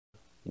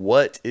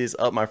What is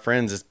up, my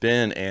friends? It's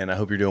Ben, and I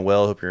hope you're doing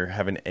well. I hope you're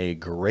having a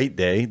great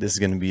day. This is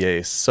going to be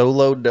a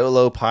solo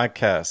dolo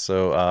podcast.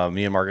 So,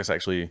 me and Marcus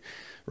actually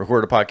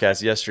recorded a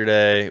podcast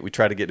yesterday. We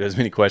tried to get to as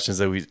many questions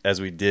as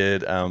we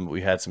did.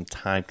 We had some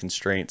time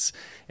constraints,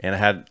 and I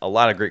had a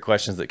lot of great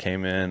questions that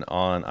came in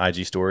on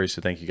IG stories.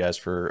 So, thank you guys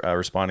for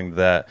responding to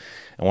that.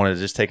 I wanted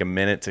to just take a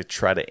minute to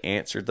try to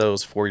answer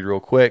those for you real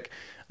quick.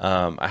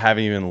 I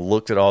haven't even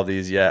looked at all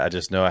these yet. I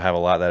just know I have a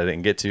lot that I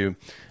didn't get to.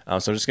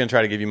 So I'm just going to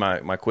try to give you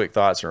my quick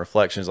thoughts and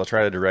reflections. I'll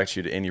try to direct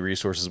you to any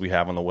resources we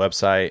have on the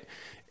website.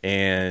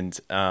 And,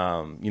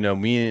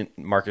 me and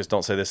Marcus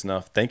don't say this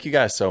enough. Thank you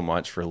guys so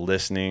much for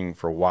listening,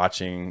 for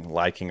watching,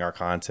 liking our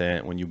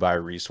content. When you buy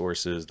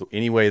resources,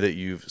 any way that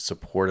you've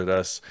supported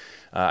us,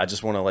 I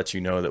just want to let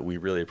you know that we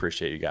really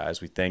appreciate you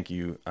guys. We thank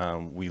you.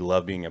 We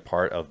love being a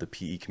part of the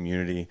PE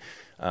community.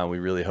 We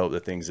really hope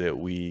the things that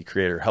we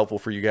create are helpful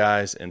for you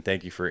guys. And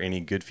thank you for any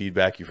good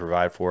feedback you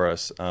provide for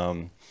us.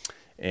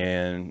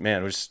 And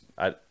man,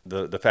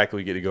 the fact that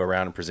we get to go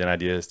around and present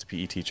ideas to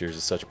PE teachers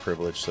is such a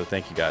privilege. So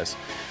thank you guys.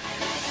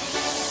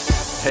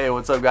 Hey,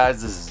 what's up,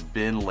 guys? This is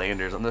Ben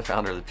Landers. I'm the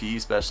founder of the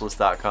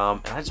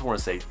PESpecialist.com, and I just want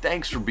to say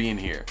thanks for being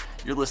here.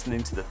 You're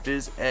listening to the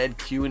Phys Ed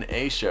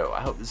Q&A show.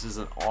 I hope this is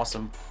an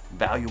awesome,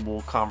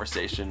 valuable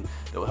conversation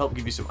that will help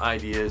give you some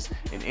ideas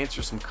and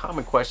answer some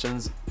common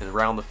questions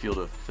around the field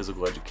of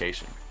physical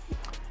education.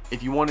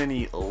 If you want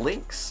any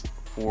links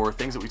for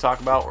things that we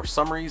talk about or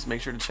summaries,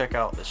 make sure to check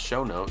out the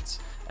show notes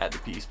at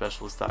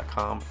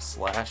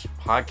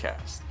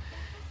thepespecialist.com/podcast.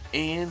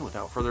 And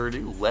without further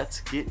ado,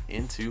 let's get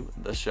into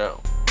the show.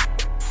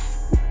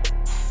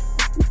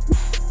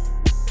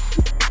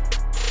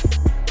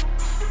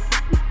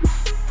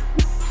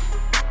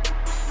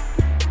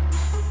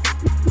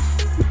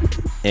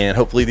 And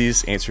hopefully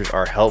these answers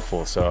are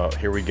helpful. So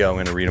here we go. I'm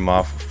going to read them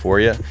off for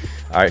you.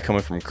 All right,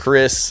 coming from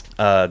Chris.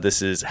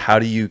 This is, how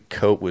do you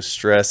cope with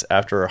stress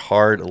after a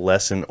hard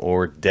lesson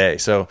or day?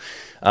 So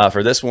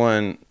for this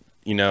one,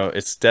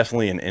 it's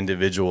definitely an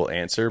individual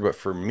answer. But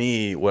for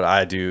me, what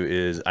I do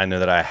is I know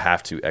that I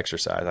have to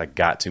exercise. I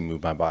got to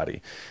move my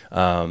body.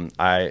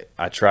 I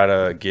try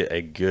to get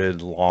a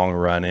good long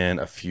run in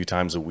a few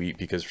times a week,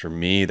 because for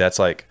me, that's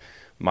like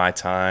my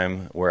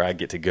time where I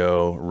get to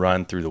go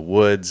run through the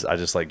woods. I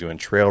just like doing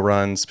trail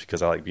runs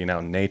because I like being out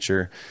in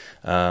nature.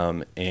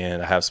 And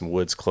I have some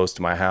woods close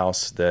to my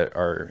house that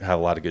have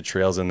a lot of good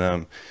trails in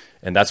them.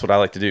 And that's what I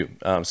like to do.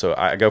 So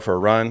I go for a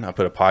run. I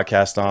put a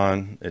podcast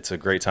on. It's a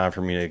great time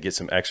for me to get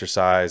some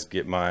exercise,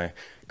 get my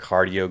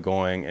cardio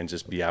going, and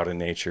just be out in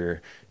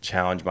nature,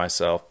 challenge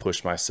myself,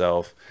 push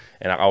myself.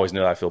 And I always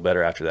know I feel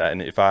better after that.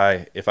 And if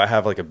I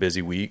have like a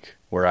busy week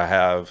where I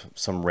have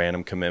some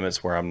random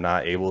commitments where I'm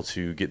not able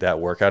to get that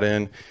workout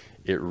in,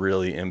 it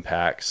really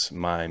impacts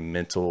my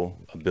mental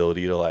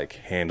ability to like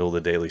handle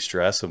the daily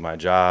stress of my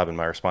job and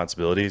my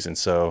responsibilities. And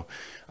so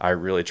I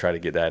really try to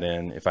get that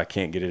in. If I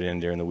can't get it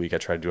in during the week, I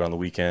try to do it on the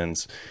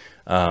weekends.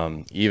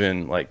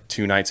 Even like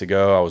 2 nights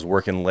ago, I was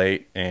working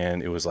late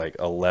and it was like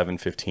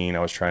 11:15. I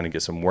was trying to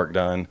get some work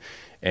done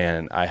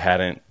and I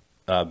hadn't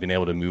been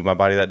able to move my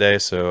body that day.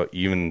 So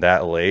even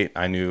that late,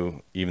 I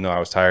knew, even though I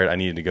was tired, I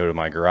needed to go to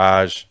my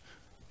garage,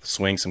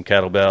 swing some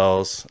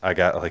kettlebells. I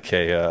got like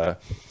a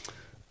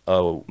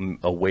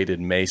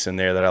weighted mace in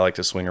there that I like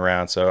to swing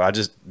around. So I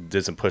just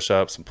did some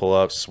push-ups, some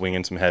pull-ups,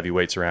 swinging some heavy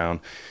weights around,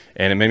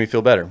 and it made me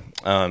feel better.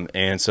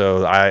 And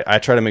so I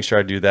try to make sure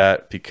I do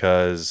that,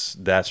 because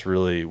that's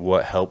really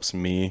what helps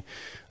me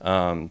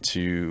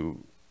to,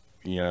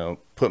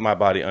 put my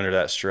body under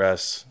that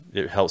stress.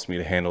 It helps me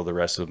to handle the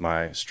rest of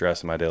my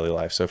stress in my daily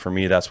life. So for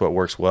me, that's what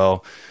works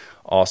well.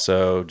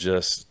 Also,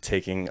 just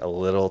taking a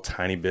little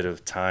tiny bit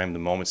of time, the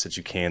moments that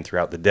you can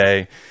throughout the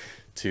day,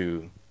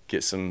 to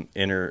get some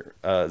inner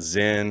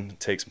zen,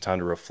 take some time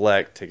to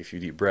reflect, take a few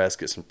deep breaths,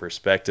 get some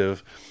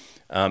perspective.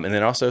 And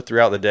then also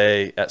throughout the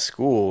day at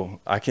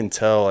school, I can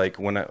tell, like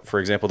for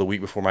example, the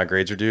week before my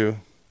grades are due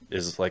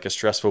is like a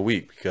stressful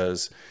week,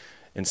 because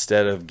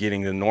instead of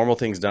getting the normal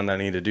things done that I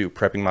need to do,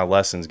 prepping my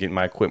lessons, getting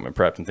my equipment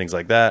prepped and things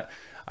like that,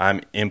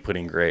 I'm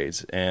inputting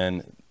grades.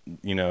 And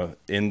in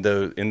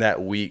that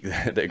week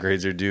that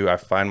grades are due, I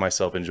find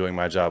myself enjoying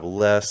my job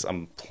less.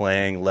 I'm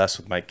playing less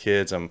with my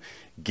kids. I'm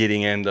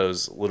getting in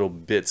those little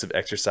bits of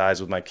exercise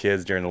with my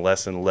kids during the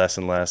lesson less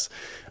and less,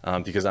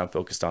 because I'm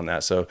focused on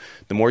that. So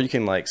the more you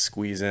can like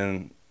squeeze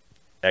in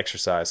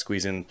exercise,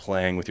 squeeze in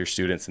playing with your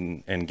students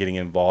and getting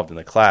involved in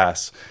the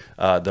class,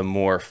 the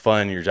more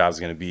fun your job is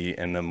going to be,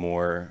 and the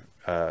more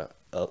it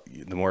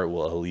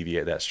will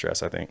alleviate that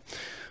stress, I think.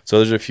 So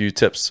there's a few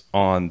tips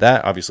on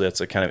that. Obviously, that's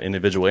a kind of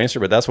individual answer,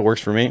 but that's what works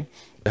for me.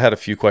 I had a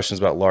few questions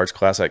about large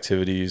class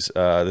activities.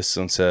 This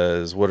one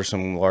says, what are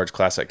some large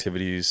class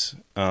activities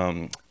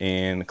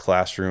and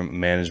classroom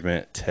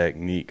management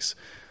techniques?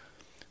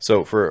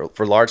 So for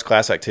large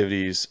class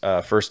activities,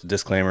 first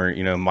disclaimer,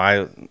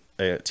 my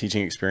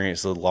teaching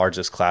experience. The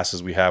largest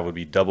classes we have would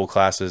be double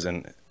classes,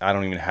 and I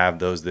don't even have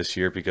those this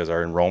year because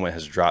our enrollment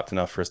has dropped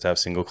enough for us to have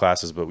single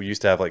classes. But we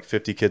used to have like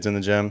 50 kids in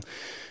the gym.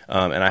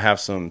 And I have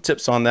some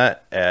tips on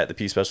that at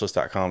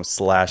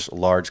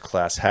thepspecialist.com/large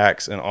class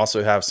hacks, and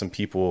also have some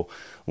people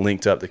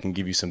linked up that can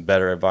give you some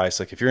better advice.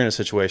 Like if you're in a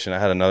situation, I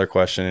had another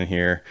question in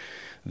here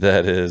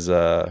that is,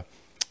 let's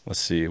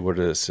see, what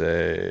did it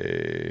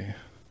say?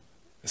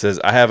 It says,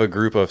 I have a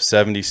group of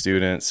 70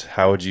 students.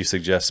 How would you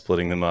suggest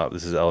splitting them up?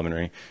 This is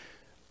elementary.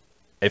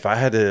 If I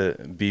had to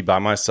be by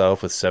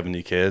myself with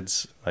 70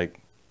 kids, like,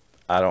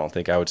 I don't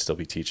think I would still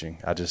be teaching.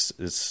 I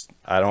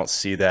don't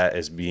see that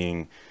as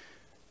being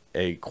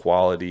a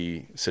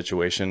quality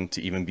situation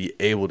to even be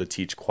able to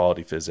teach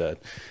quality phys ed.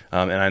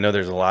 And I know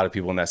there's a lot of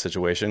people in that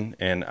situation,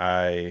 and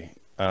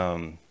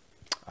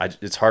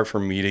it's hard for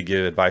me to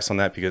give advice on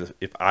that, because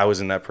if I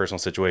was in that personal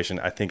situation,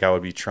 I think I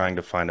would be trying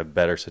to find a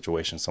better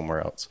situation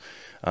somewhere else,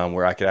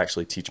 where I could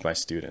actually teach my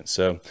students.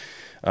 So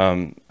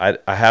I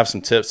have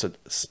some tips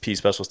at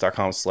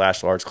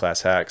pspecialist.com/large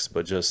class hacks,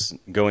 but just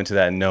go into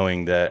that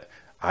knowing that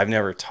I've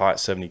never taught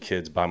 70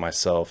 kids by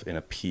myself in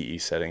a PE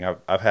setting.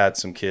 I've had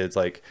some kids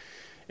like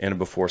in a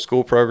before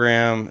school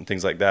program and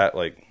things like that,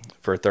 like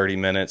for 30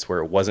 minutes where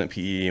it wasn't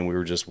PE and we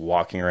were just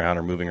walking around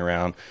or moving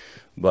around,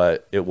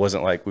 but it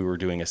wasn't like we were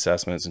doing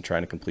assessments and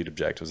trying to complete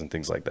objectives and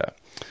things like that.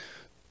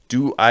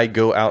 Do I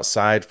go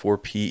outside for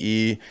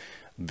PE?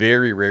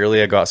 Very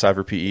rarely I go outside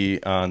for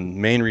PE.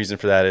 Main reason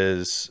for that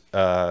is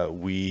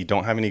we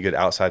don't have any good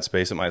outside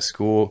space at my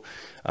school.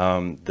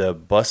 The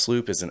bus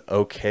loop is an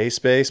okay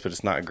space, but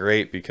it's not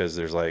great because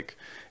there's like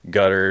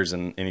gutters,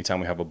 and anytime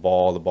we have a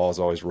ball, the ball is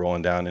always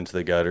rolling down into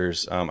the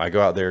gutters. I go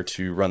out there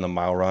to run the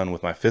mile run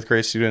with my 5th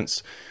grade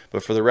students,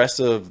 but for the rest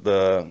of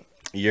the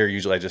year,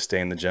 usually I just stay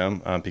in the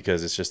gym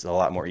because it's just a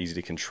lot more easy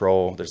to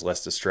control. There's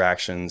less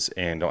distractions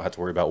and don't have to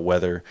worry about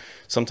weather.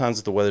 Sometimes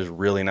if the weather's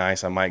really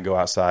nice, I might go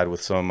outside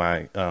with some of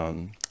my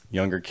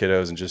younger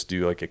kiddos and just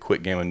do like a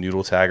quick game of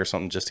noodle tag or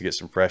something just to get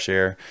some fresh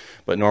air.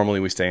 But normally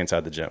we stay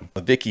inside the gym.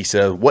 Vicky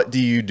said, what do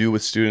you do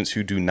with students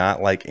who do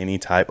not like any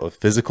type of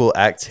physical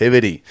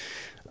activity?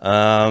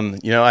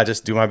 I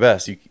just do my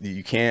best.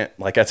 You can't,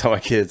 like I tell my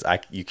kids,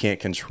 you can't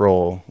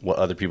control what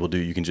other people do.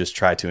 You can just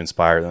try to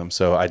inspire them.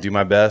 So I do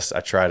my best.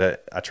 I try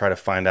to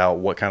find out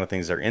what kind of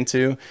things they're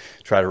into,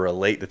 try to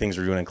relate the things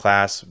we're doing in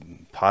class,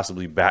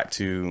 possibly back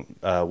to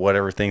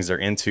whatever things they're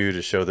into,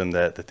 to show them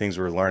that the things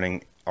we're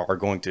learning are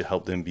going to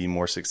help them be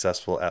more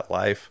successful at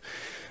life.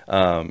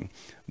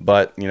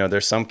 But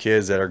there's some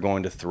kids that are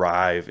going to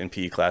thrive in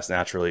PE class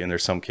naturally, and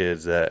there's some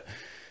kids that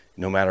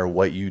no matter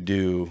what you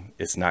do,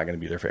 it's not going to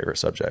be their favorite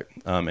subject.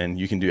 And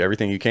you can do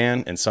everything you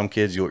can. And some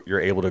kids,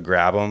 you're able to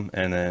grab them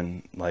and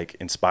then like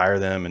inspire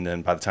them. And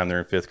then by the time they're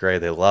in 5th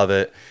grade, they love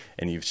it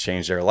and you've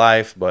changed their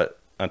life. But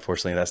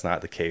unfortunately, that's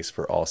not the case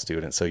for all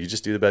students. So you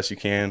just do the best you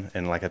can.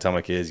 And like I tell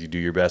my kids, you do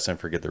your best and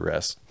forget the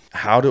rest.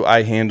 How do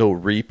I handle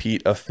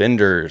repeat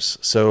offenders?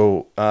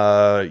 So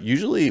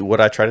usually what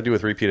I try to do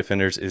with repeat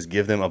offenders is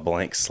give them a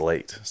blank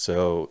slate.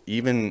 So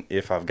even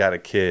if I've got a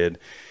kid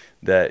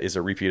that is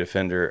a repeat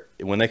offender,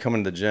 when they come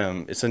into the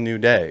gym, it's a new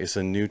day, it's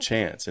a new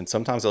chance. And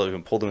sometimes I'll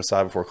even pull them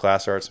aside before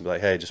class starts and be like,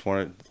 hey, just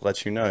want to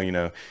let you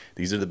know,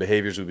 these are the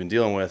behaviors we've been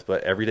dealing with,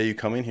 but every day you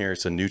come in here,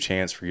 it's a new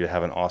chance for you to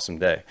have an awesome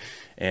day.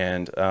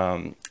 And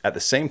at the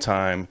same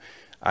time,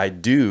 I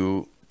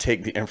do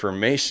take the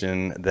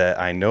information that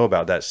I know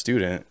about that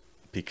student,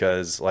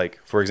 because like,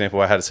 for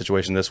example, I had a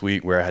situation this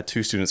week where I had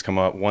 2 students come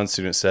up. One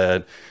student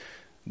said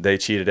they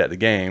cheated at the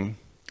game.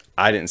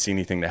 I didn't see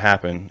anything to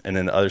happen. And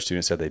then the other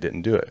student said they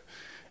didn't do it.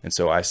 And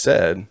so I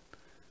said,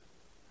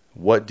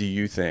 what do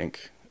you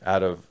think,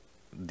 out of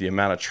the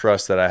amount of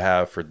trust that I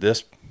have for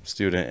this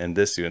student and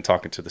this student,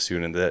 talking to the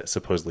student that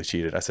supposedly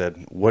cheated, I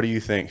said, what do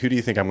you think? Who do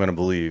you think I'm going to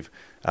believe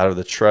out of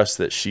the trust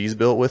that she's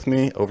built with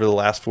me over the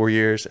last 4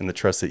 years and the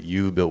trust that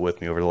you built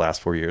with me over the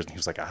last 4 years? And he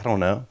was like, I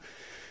don't know.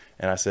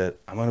 And I said,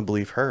 I'm going to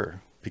believe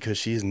her because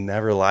she's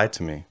never lied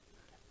to me.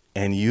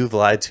 And you've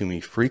lied to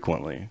me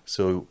frequently.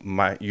 So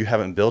you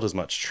haven't built as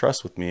much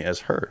trust with me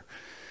as her.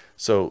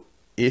 So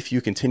if you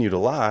continue to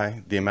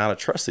lie, the amount of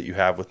trust that you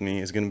have with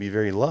me is going to be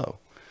very low.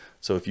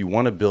 So if you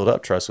want to build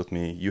up trust with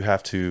me, you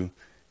have to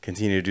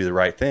continue to do the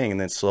right thing. And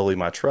then slowly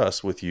my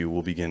trust with you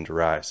will begin to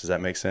rise. Does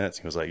that make sense?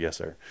 He was like, yes,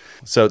 sir.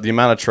 So the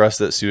amount of trust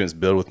that students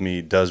build with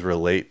me does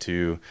relate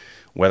to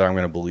whether I'm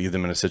going to believe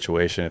them in a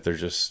situation, if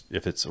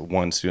it's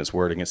one student's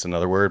word against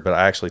another word. But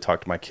I actually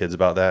talk to my kids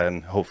about that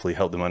and hopefully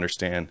help them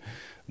understand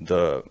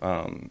the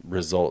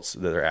results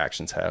that their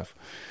actions have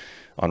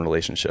on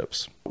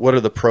relationships. What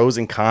are the pros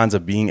and cons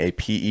of being a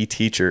PE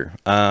teacher?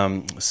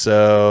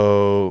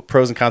 So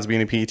pros and cons of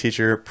being a PE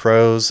teacher.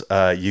 Pros,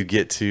 you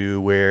get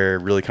to wear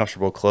really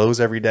comfortable clothes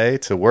every day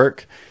to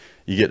work.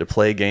 You get to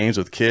play games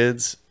with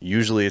kids.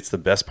 Usually it's the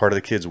best part of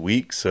the kids'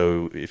 week.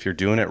 So if you're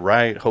doing it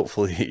right,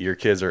 hopefully your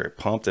kids are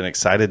pumped and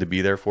excited to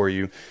be there for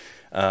you.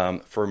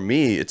 For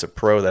me, it's a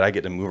pro that I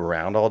get to move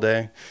around all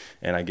day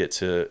and I get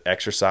to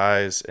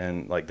exercise,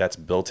 and like that's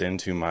built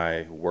into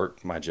my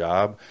work, my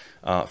job.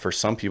 For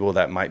some people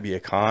that might be a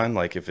con.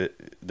 Like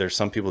there's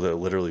some people that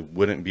literally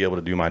wouldn't be able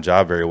to do my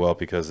job very well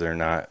because they're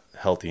not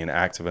healthy and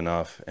active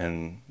enough.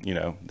 And,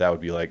 that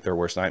would be like their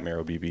worst nightmare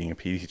would be being a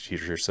PE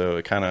teacher. So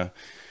it kind of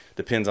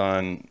depends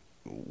on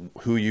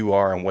who you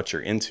are and what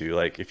you're into.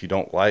 Like if you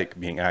don't like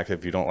being active,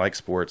 if you don't like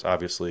sports,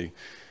 obviously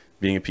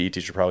being a PE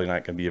teacher probably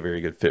not going to be a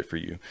very good fit for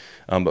you.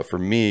 But for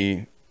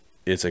me,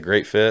 it's a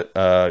great fit.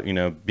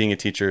 Being a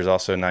teacher is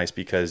also nice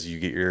because you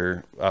get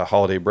your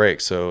holiday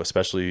break. So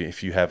especially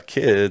if you have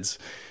kids,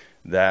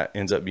 that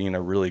ends up being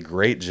a really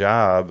great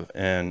job.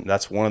 And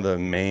that's one of the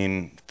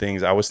main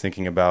things I was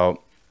thinking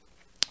about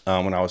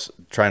when I was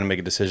trying to make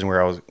a decision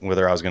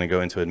whether I was going to go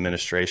into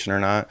administration or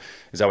not,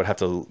 is I would have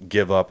to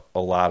give up a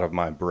lot of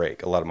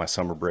my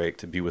summer break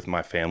to be with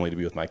my family, to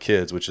be with my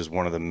kids, which is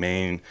one of the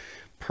main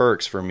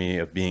perks for me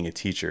of being a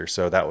teacher.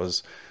 So that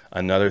was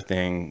another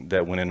thing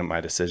that went into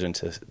my decision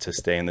to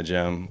stay in the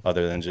gym,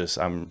 other than just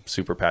I'm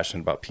super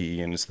passionate about PE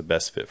and it's the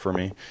best fit for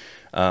me.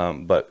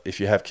 But if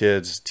you have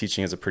kids,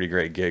 teaching is a pretty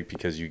great gig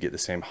because you get the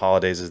same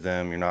holidays as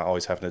them. You're not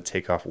always having to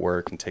take off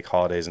work and take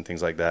holidays and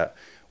things like that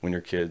when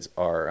your kids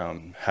are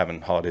having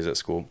holidays at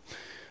school.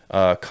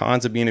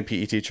 Cons of being a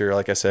PE teacher,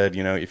 like I said,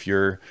 if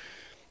you're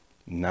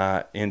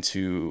not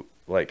into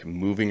like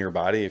moving your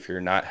body, if you're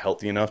not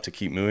healthy enough to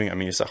keep moving, I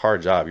mean, it's a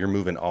hard job. You're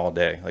moving all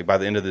day. Like by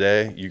the end of the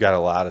day, you got a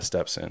lot of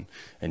steps in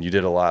and you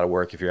did a lot of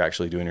work if you're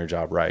actually doing your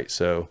job right.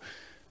 So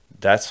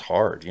that's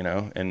hard,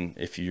 and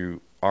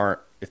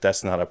if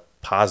that's not a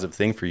positive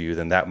thing for you,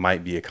 then that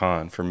might be a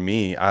con. For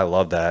me, I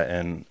love that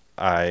and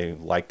I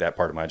like that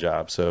part of my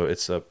job. So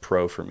it's a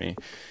pro for me.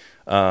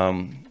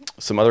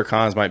 Some other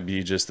cons might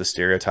be just the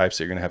stereotypes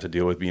that you're going to have to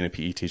deal with being a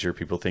PE teacher.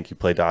 People think you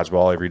play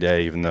dodgeball every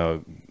day, even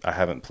though I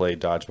haven't played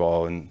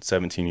dodgeball in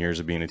 17 years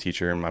of being a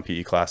teacher in my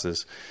PE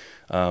classes.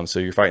 So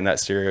you're fighting that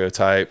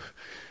stereotype.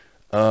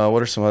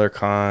 What are some other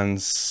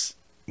cons?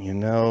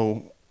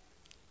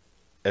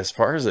 As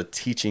far as a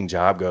teaching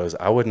job goes,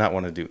 I would not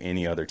want to do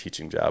any other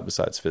teaching job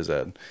besides phys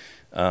ed.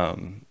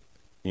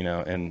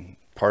 And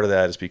part of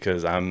that is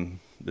because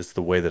it's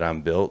the way that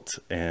I'm built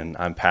and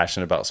I'm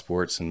passionate about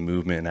sports and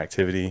movement and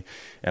activity.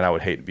 And I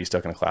would hate to be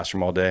stuck in a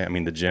classroom all day. I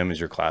mean, the gym is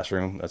your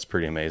classroom. That's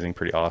pretty amazing,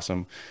 pretty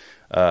awesome.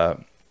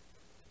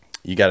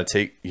 You got to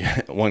take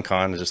one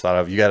con I just thought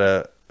of, you got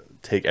to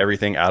take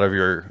everything out of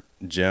your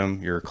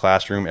gym, your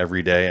classroom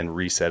every day and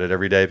reset it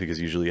every day,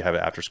 because usually you have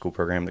an after school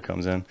program that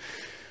comes in.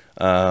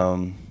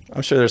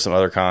 I'm sure there's some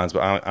other cons,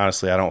 but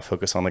honestly, I don't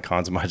focus on the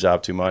cons of my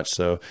job too much.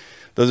 So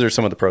those are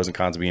some of the pros and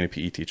cons of being a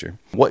PE teacher.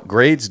 What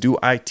grades do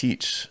I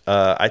teach?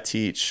 I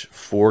teach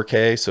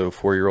 4K, so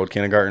 4-year-old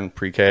kindergarten,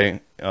 pre-K,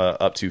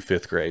 up to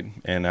 5th grade.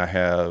 And I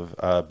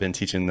have been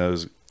teaching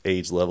those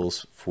age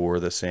levels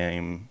at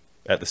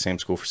the same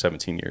school for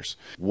 17 years.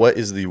 What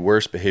is the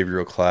worst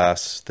behavioral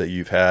class that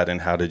you've had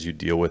and how did you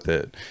deal with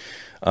it?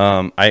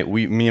 Me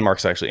and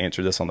Marcus actually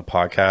answered this on the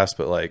podcast,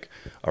 but like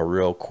a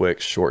real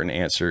quick shortened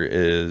answer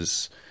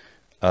is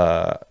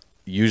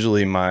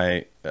usually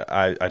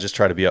I just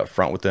try to be up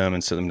front with them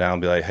and sit them down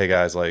and be like, hey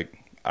guys, like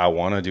I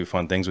want to do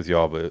fun things with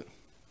y'all, but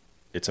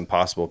it's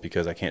impossible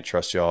because I can't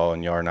trust y'all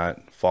and y'all are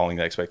not following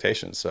the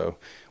expectations. So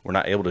we're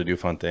not able to do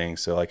fun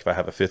things. So like if I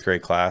have a 5th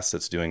grade class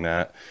that's doing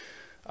that,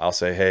 I'll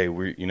say, hey,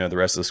 the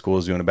rest of the school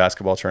is doing a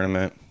basketball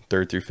tournament,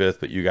 3rd through 5th,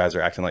 but you guys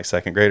are acting like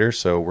 2nd graders.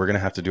 So we're going to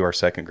have to do our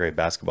 2nd grade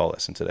basketball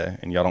lesson today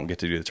and y'all don't get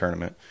to do the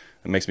tournament.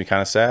 It makes me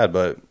kind of sad,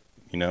 but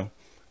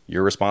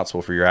you're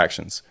responsible for your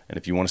actions. And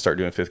if you want to start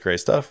doing 5th grade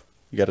stuff,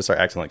 you got to start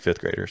acting like 5th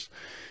graders.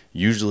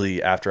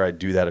 Usually after I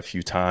do that a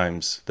few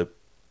times, the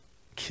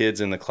kids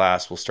in the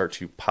class will start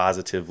to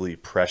positively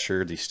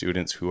pressure the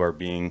students who are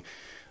being,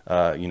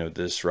 the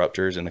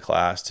disruptors in the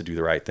class to do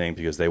the right thing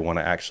because they want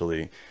to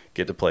actually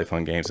get to play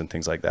fun games and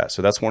things like that.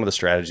 So that's one of the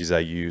strategies I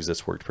use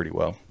that's worked pretty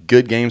well.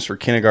 Good games for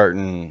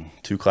kindergarten,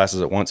 2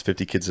 classes at once,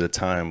 50 kids at a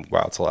time.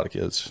 Wow, it's a lot of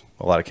kids,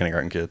 a lot of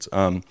kindergarten kids.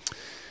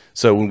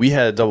 So when we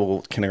had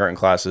double kindergarten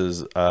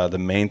classes, the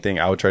main thing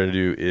I would try to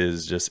do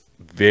is just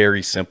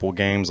very simple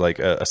games. Like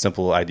a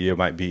simple idea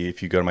might be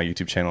if you go to my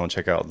YouTube channel and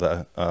check out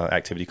the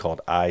activity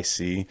called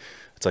IC.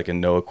 It's like a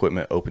no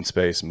equipment, open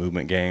space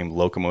movement game,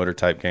 locomotor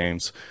type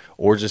games,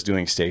 or just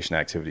doing station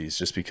activities,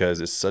 just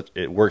because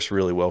it works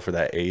really well for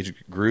that age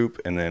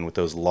group. And then with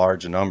those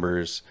large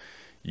numbers,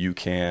 you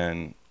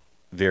can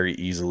very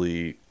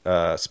easily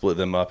split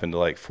them up into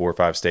like 4 or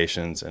 5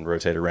 stations and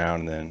rotate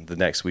around. And then the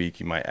next week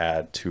you might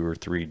add 2 or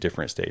 3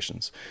 different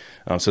stations.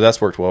 So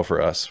that's worked well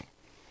for us.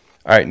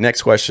 All right,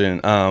 next question.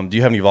 Do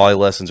you have any volley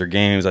lessons or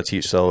games? I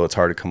teach solo. It's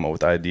hard to come up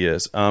with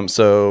ideas.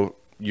 So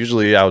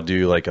usually I'll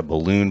do like a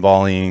balloon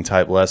volleying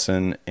type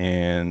lesson.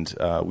 And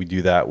we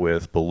do that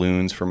with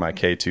balloons for my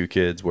K2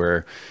 kids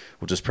where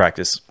we'll just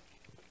practice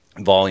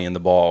volleying the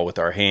ball with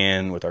our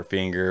hand, with our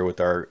finger, with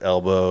our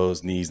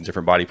elbows, knees, and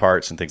different body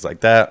parts and things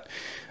like that.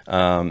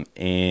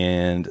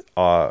 And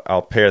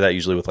I'll pair that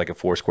usually with like a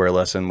Foursquare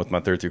lesson with my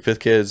third through fifth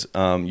kids.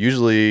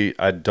 Usually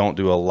I don't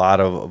do a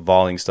lot of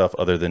volleying stuff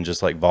other than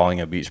just like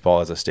volleying a beach ball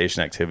as a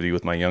station activity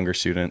with my younger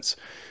students.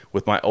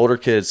 With my older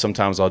kids,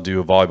 sometimes I'll do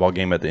a volleyball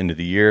game at the end of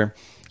the year,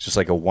 just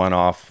like a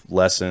one-off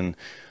lesson.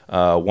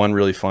 One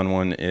really fun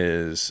one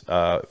is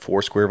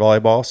Foursquare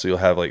volleyball. So you'll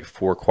have like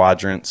 4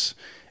 quadrants,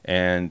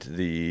 and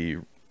the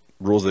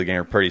rules of the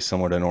game are pretty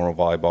similar to normal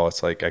volleyball.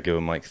 It's like I give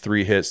them like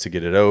 3 hits to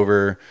get it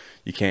over.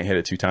 You can't hit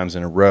it 2 times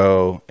in a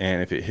row,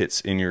 and if it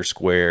hits in your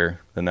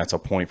square, then that's a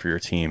point for your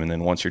team. And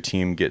then once your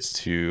team gets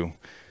to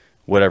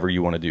whatever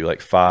you want to do,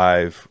 like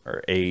 5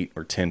 or 8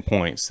 or 10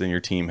 points, then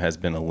your team has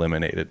been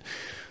eliminated.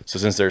 So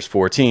since there's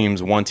 4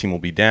 teams, one team will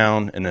be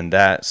down, and then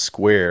that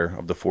square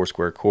of the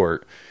Foursquare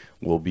court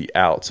will be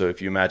out. So if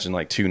you imagine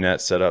like 2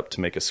 nets set up to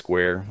make a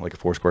square, like a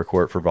Foursquare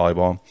court for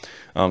volleyball.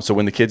 So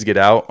when the kids get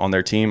out on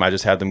their team, I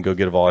just have them go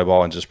get a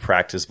volleyball and just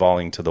practice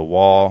volleying to the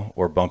wall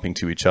or bumping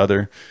to each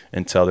other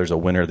until there's a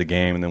winner of the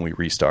game, and then we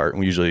restart.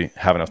 We usually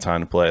have enough time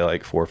to play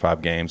like 4 or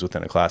 5 games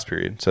within a class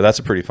period. So that's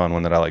a pretty fun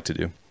one that I like to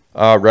do.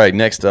 All right,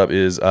 next up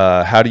is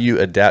how do you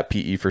adapt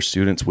PE for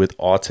students with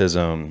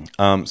autism?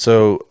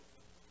 So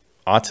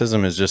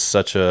autism is just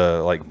such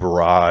a like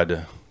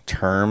broad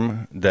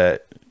term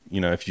that, you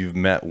know, if you've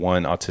met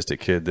one autistic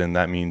kid, then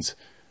that means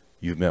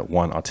you've met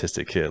one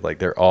autistic kid. Like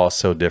they're all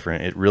so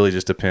different. It really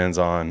just depends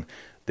on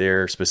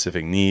their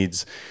specific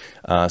needs.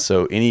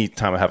 So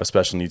anytime I have a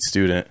special needs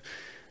student,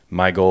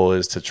 my goal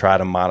is to try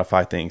to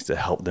modify things to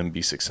help them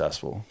be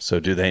successful. So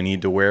do they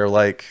need to wear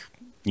like,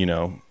 you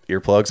know,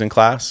 earplugs in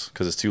class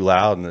because it's too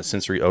loud and the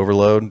sensory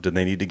overload? Do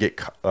they need to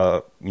get,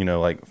 you know,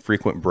 like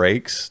frequent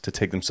breaks to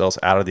take themselves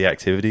out of the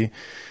activity?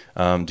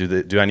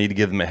 Do I need to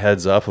give them a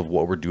heads up of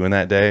what we're doing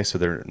that day so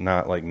they're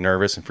not like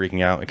nervous and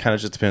freaking out? It kind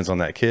of just depends on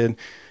that kid.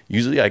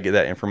 Usually I get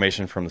that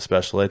information from the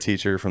special ed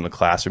teacher, from the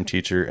classroom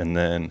teacher. And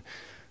then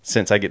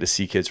since I get to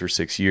see kids for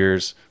 6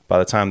 years, by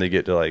the time they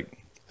get to like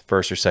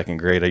first or second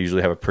grade, I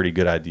usually have a pretty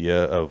good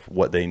idea of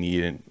what they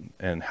need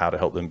and how to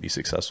help them be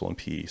successful in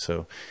PE.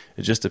 So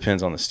it just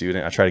depends on the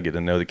student. I try to get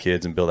to know the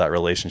kids and build that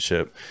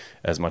relationship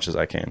as much as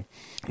I can.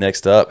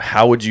 Next up,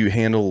 how would you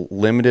handle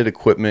limited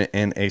equipment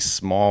and a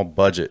small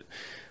budget?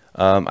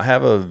 I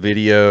have a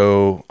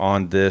video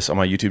on this on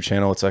my YouTube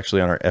channel. It's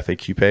actually on our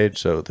FAQ page,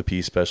 so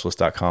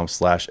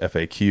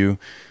thepespecialist.com/FAQ.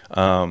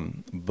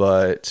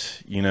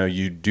 But, you know,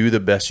 you do the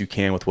best you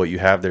can with what you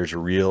have. There's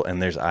real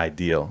and there's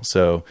ideal.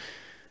 So,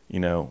 you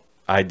know,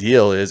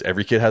 ideal is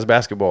every kid has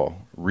basketball.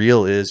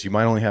 Real is you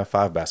might only have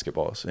 5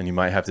 basketballs, and you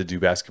might have to do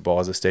basketball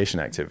as a station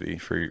activity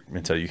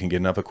until you can get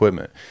enough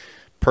equipment.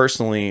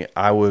 Personally,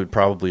 I would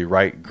probably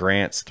write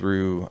grants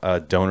through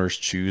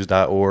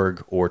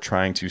donorschoose.org, or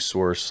trying to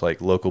source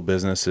like local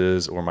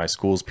businesses or my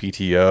school's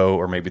PTO,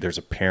 or maybe there's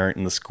a parent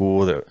in the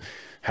school that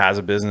has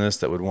a business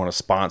that would want to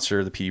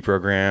sponsor the PE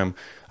program.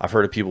 I've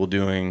heard of people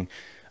doing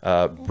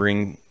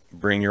bring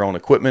your own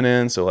equipment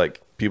in. So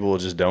like people will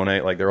just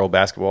donate like their old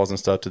basketballs and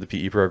stuff to the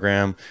PE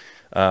program.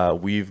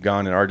 We've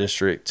gone in our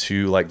district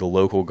to like the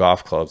local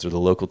golf clubs or the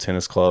local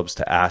tennis clubs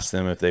to ask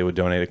them if they would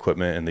donate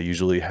equipment, and they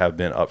usually have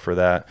been up for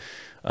that.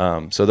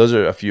 So those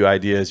are a few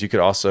ideas. You could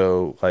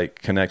also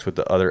like connect with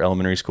the other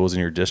elementary schools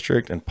in your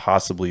district and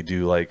possibly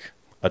do like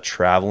a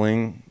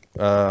traveling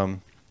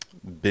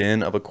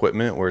bin of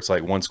equipment where it's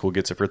like one school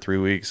gets it for 3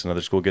 weeks,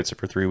 another school gets it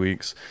for 3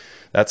 weeks.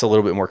 That's a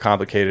little bit more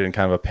complicated and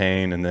kind of a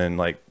pain. And then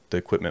like the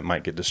equipment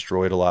might get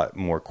destroyed a lot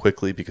more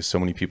quickly because so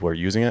many people are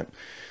using it,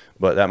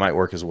 but that might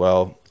work as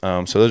well.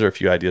 So those are a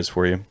few ideas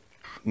for you.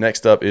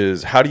 Next up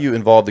is how do you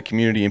involve the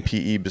community in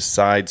PE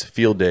besides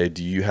field day?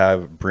 Do you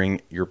have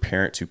bring your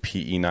parent to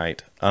PE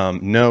night?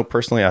 No,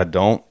 personally, I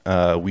don't.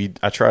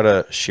 I try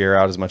to share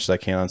out as much as I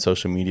can on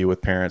social media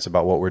with parents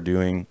about what we're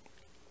doing.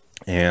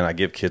 And I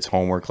give kids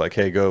homework like,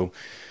 hey, go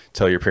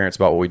tell your parents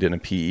about what we did in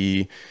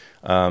PE.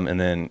 And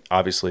then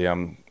obviously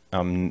I'm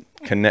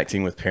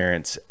connecting with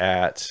parents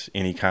at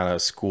any kind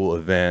of school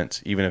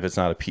event, even if it's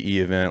not a PE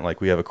event.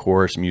 Like we have a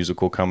chorus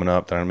musical coming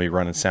up that I'm gonna be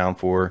running sound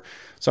for.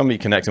 So I'm gonna be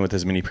connecting with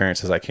as many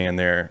parents as I can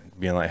there,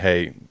 being like,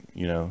 hey,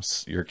 you know,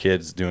 your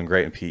kid's doing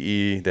great in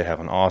PE. They have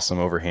an awesome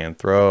overhand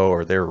throw,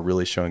 or they're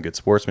really showing good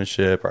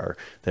sportsmanship, or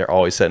they're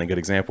always setting a good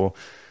example.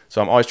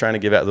 So I'm always trying to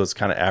give out those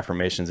kind of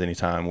affirmations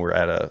anytime we're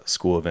at a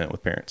school event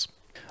with parents.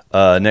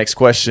 Next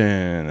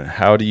question.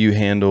 How do you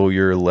handle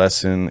your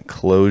lesson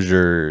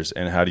closures,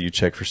 and how do you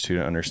check for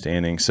student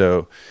understanding?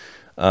 So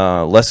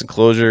lesson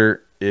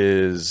closure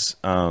is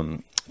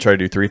try to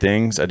do 3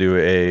 things. I do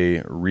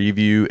a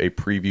review, a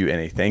preview,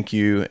 and a thank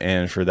you.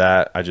 And for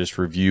that, I just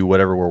review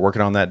whatever we're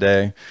working on that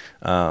day,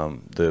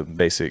 the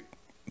basic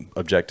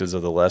objectives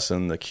of the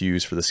lesson, the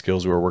cues for the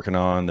skills we were working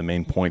on, the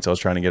main points I was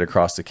trying to get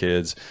across to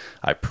kids.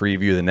 I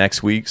preview the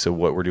next week, so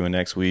what we're doing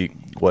next week,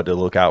 what to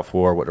look out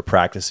for, what to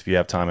practice if you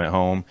have time at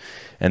home.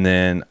 And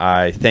then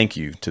I thank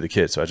you to the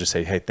kids. So I just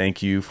say, hey,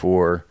 thank you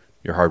for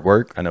your hard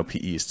work. I know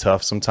PE is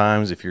tough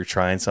sometimes if you're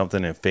trying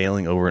something and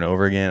failing over and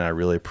over again. I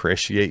really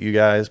appreciate you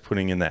guys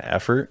putting in that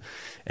effort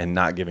and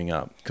not giving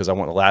up, because I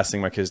want the last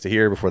thing my kids to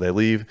hear before they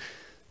leave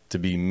to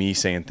be me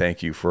saying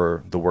thank you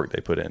for the work they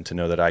put in, to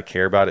know that I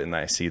care about it and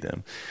I see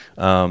them.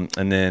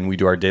 And then we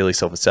do our daily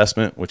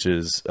self-assessment, which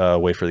is a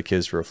way for the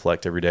kids to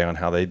reflect every day on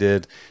how they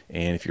did.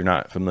 And if you're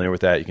not familiar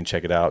with that, you can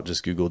check it out.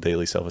 Just Google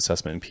daily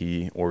self-assessment in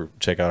PE, or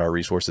check out our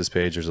resources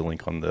page. There's a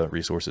link on the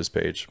resources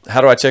page.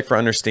 How do I check for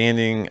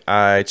understanding?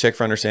 I check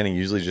for understanding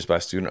usually just by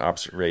student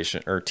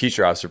observation or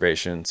teacher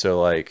observation. So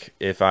like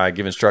if I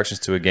give instructions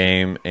to a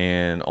game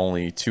and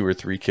only 2 or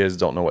 3 kids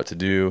don't know what to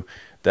do,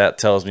 that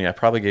tells me I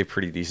probably gave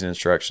pretty decent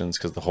instructions,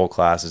 because the whole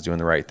class is doing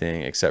the right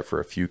thing except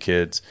for a few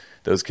kids.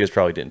 Those kids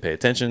probably didn't pay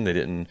attention. They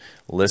didn't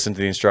listen to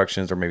the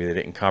instructions, or maybe they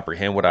didn't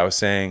comprehend what I was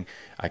saying.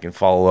 I can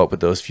follow up with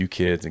those few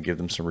kids and give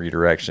them some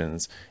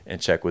redirections and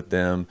check with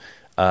them.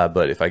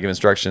 But if I give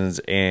instructions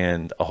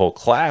and a whole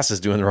class is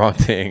doing the wrong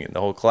thing and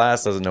the whole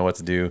class doesn't know what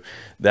to do,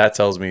 that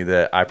tells me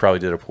that I probably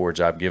did a poor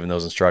job giving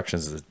those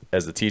instructions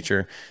as the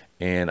teacher.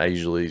 And I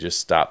usually just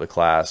stop the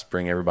class,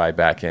 bring everybody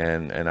back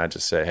in, and I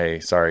just say, hey,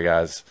 sorry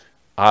guys,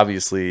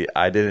 obviously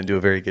I didn't do a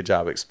very good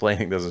job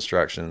explaining those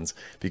instructions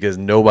because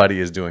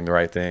nobody is doing the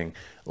right thing.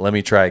 Let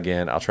me try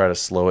again. I'll try to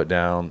slow it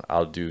down.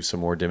 I'll do some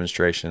more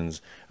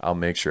demonstrations. I'll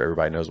make sure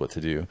everybody knows what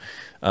to do.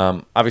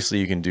 Obviously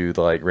you can do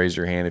the like raise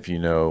your hand if you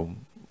know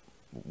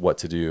what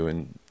to do,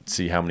 and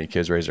see how many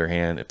kids raise their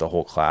hand. If the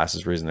whole class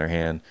is raising their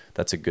hand,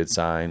 that's a good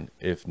sign.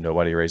 If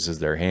nobody raises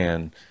their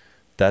hand,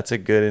 that's a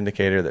good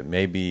indicator that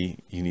maybe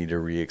you need to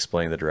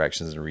re-explain the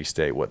directions and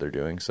restate what they're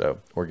doing. So,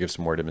 or give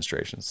some more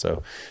demonstrations.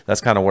 So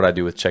that's kind of what I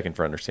do with checking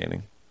for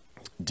understanding.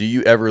 Do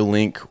you ever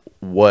link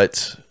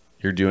what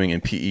you're doing in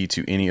PE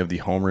to any of the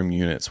homeroom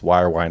units?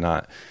 Why or why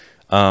not?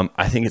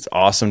 I think it's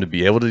awesome to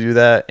be able to do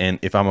that. And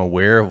if I'm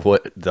aware of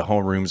what the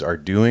homerooms are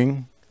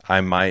doing,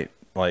 I might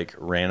like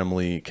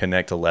randomly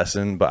connect a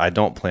lesson, but I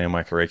don't plan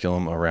my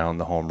curriculum around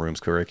the homeroom's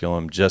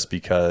curriculum, just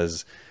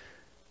because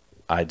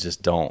I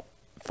just don't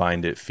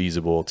find it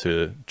feasible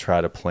to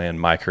try to plan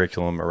my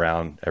curriculum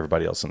around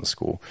everybody else in the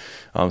school.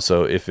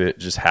 So if it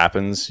just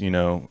happens,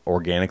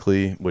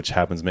 organically, which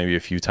happens maybe a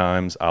few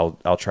times,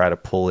 I'll try to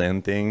pull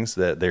in things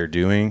that they're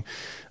doing.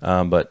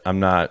 But I'm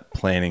not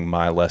planning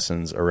my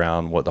lessons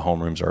around what the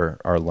homerooms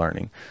are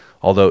learning.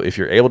 Although if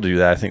you're able to do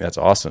that, I think that's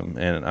awesome.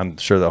 And I'm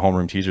sure the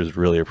homeroom teachers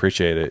really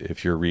appreciate it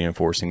if you're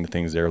reinforcing the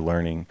things they're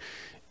learning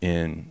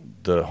in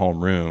the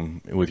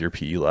homeroom with your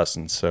PE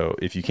lessons. So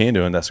if you can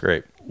do it, that's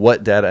great.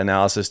 What data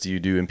analysis do you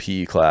do in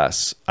PE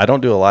class? I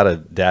don't do a lot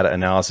of data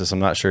analysis. I'm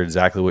not sure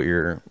exactly what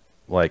you're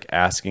like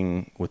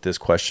asking with this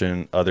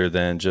question, other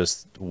than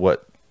just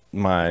what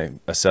my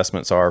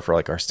assessments are for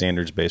like our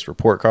standards-based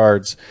report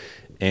cards,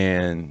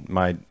 and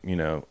my,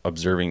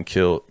 observing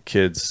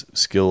kids'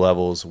 skill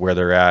levels, where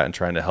they're at, and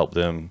trying to help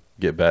them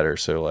get better.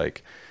 So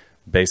like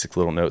basic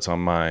little notes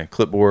on my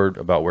clipboard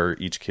about where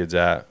each kid's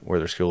at, where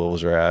their skill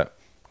levels are at,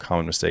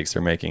 common mistakes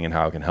they're making, and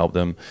how I can help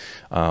them,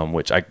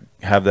 which I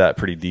have that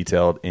pretty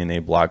detailed in a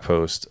blog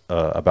post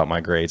about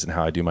my grades and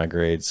how I do my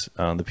grades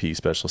on the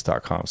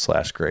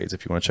PEspecialist.com/grades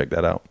if you want to check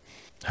that out.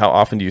 How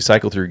often do you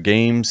cycle through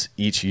games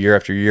each year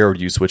after year, or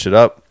do you switch it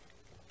up?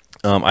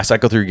 I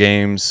cycle through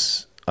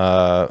games.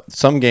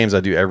 Some games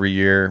I do every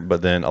year,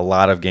 but then a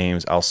lot of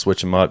games I'll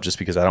switch them up just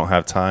because I don't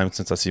have time,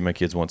 since I see my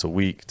kids once a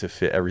week, to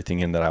fit everything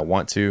in that I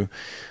want to.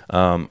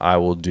 I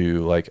will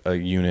do like a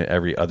unit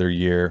every other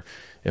year.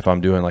 If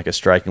I'm doing like a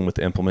striking with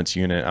implements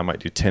unit, I might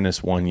do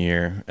tennis one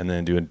year and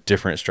then do a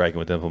different striking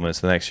with implements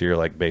the next year,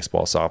 like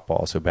baseball,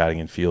 softball, so batting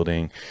and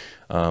fielding.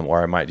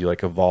 Or I might do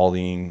like a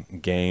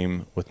volleying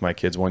game with my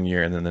kids one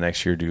year, and then the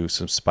next year do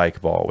some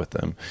spike ball with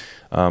them.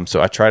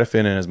 So I try to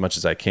fit in as much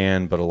as I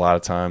can, but a lot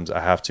of times I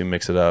have to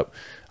mix it up.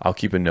 I'll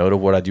keep a note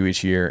of what I do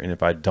each year, and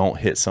if I don't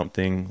hit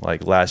something,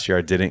 like last year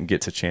I didn't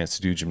get a chance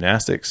to do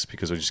gymnastics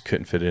because I just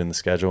couldn't fit it in the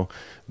schedule.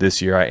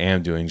 This year I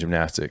am doing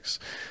gymnastics.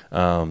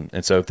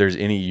 And so if there's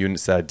any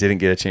units that I didn't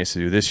get a chance to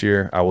do this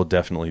year, I will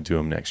definitely do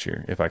them next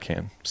year if I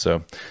can.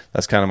 So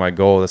that's kind of my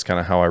goal. That's kind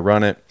of how I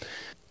run it.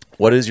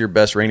 What is your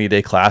best rainy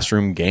day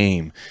classroom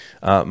game?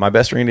 My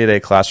best rainy day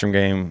classroom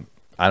game,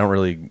 I don't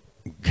really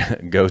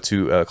go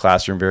to a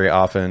classroom very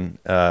often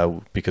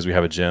because we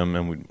have a gym,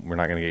 and we're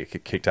not going to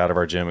get kicked out of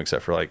our gym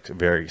except for like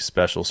very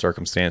special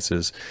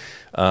circumstances.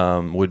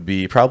 Would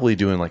be probably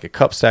doing like a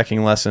cup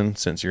stacking lesson.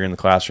 Since you're in the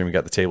classroom, you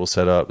got the table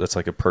set up. That's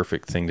like a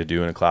perfect thing to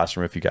do in a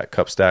classroom if you got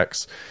cup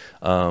stacks.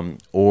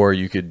 Or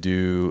you could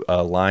do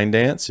a line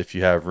dance if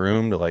you have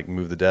room to like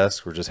move the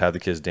desk, or just have the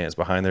kids dance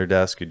behind their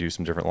desk. You do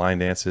some different line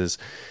dances.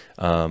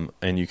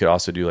 And you could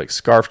also do like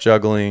scarf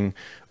juggling,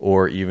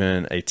 or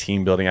even a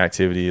team building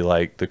activity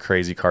like the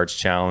Crazy Cards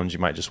Challenge. You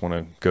might just want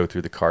to go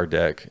through the card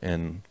deck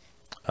and,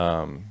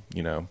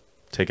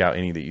 take out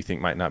any that you think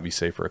might not be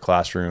safe for a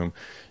classroom.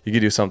 You could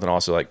do something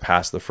also like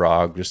Pass the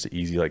Frog, just an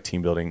easy like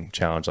team building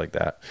challenge like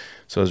that.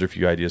 So those are a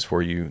few ideas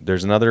for you.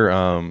 There's another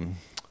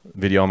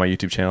video on my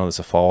YouTube channel that's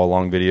a follow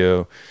along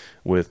video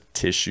with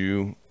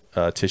tissue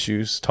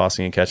tissues,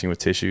 tossing and catching with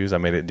tissues. I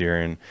made it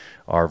during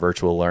our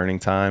virtual learning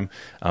time.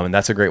 And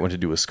that's a great one to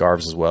do with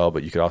scarves as well,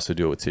 but you could also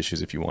do it with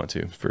tissues if you want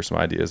to, for some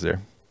ideas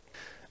there.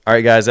 All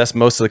right, guys, that's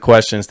most of the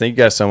questions. Thank you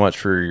guys so much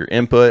for your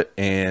input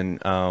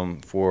and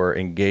for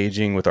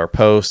engaging with our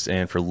posts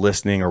and for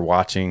listening or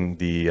watching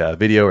the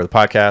video or the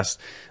podcast.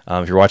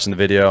 If you're watching the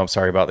video, I'm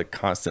sorry about the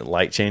constant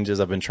light changes.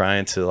 I've been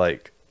trying to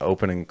like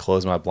open and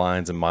close my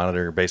blinds and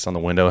monitor based on the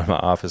window in my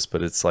office,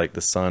 but it's like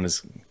the sun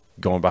is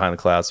going behind the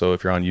clouds. So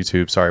if you're on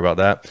YouTube, sorry about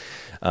that.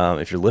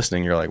 If you're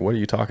listening, you're like, what are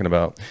you talking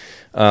about?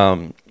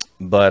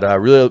 But I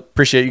really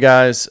appreciate you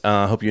guys.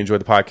 Hope you enjoyed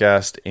the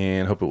podcast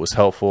and hope it was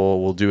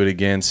helpful. We'll do it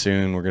again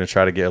soon. We're going to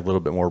try to get a little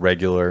bit more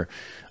regular.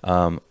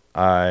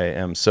 I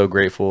am so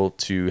grateful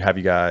to have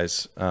you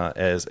guys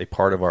as a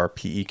part of our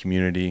PE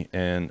community,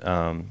 and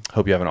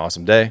hope you have an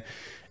awesome day.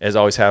 As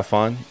always, have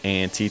fun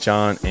and teach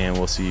on, and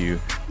we'll see you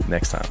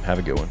next time. Have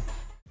a good one.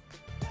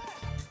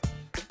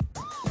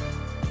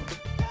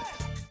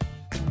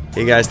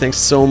 Hey guys, thanks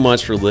so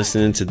much for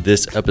listening to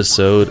this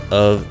episode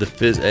of the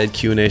Phys Ed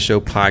Q&A Show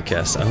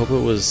podcast. I hope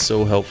it was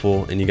so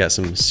helpful and you got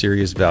some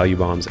serious value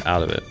bombs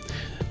out of it.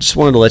 Just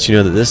wanted to let you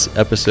know that this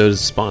episode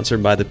is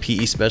sponsored by the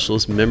PE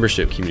Specialist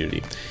membership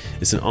community.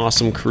 It's an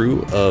awesome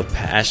crew of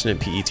passionate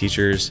PE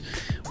teachers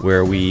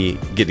where we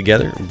get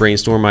together,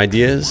 brainstorm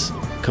ideas,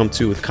 come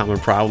to with common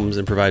problems,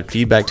 and provide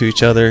feedback to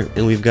each other.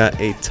 And we've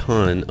got a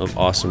ton of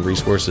awesome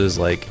resources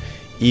like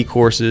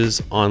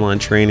e-courses, online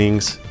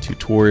trainings,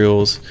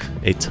 tutorials,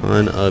 a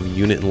ton of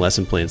unit and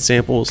lesson plan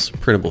samples,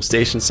 printable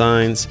station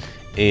signs,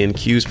 and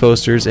cues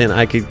posters, and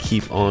I could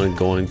keep on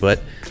going,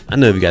 but I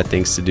know you've got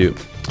things to do.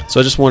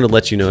 So I just wanted to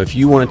let you know, if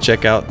you want to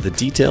check out the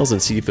details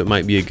and see if it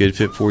might be a good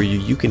fit for you,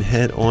 you can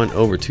head on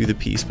over to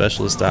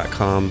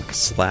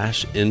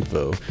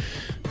thepespecialist.com/info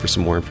for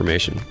some more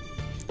information.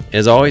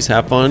 As always,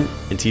 have fun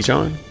and teach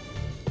on.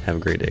 Have a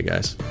great day,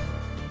 guys.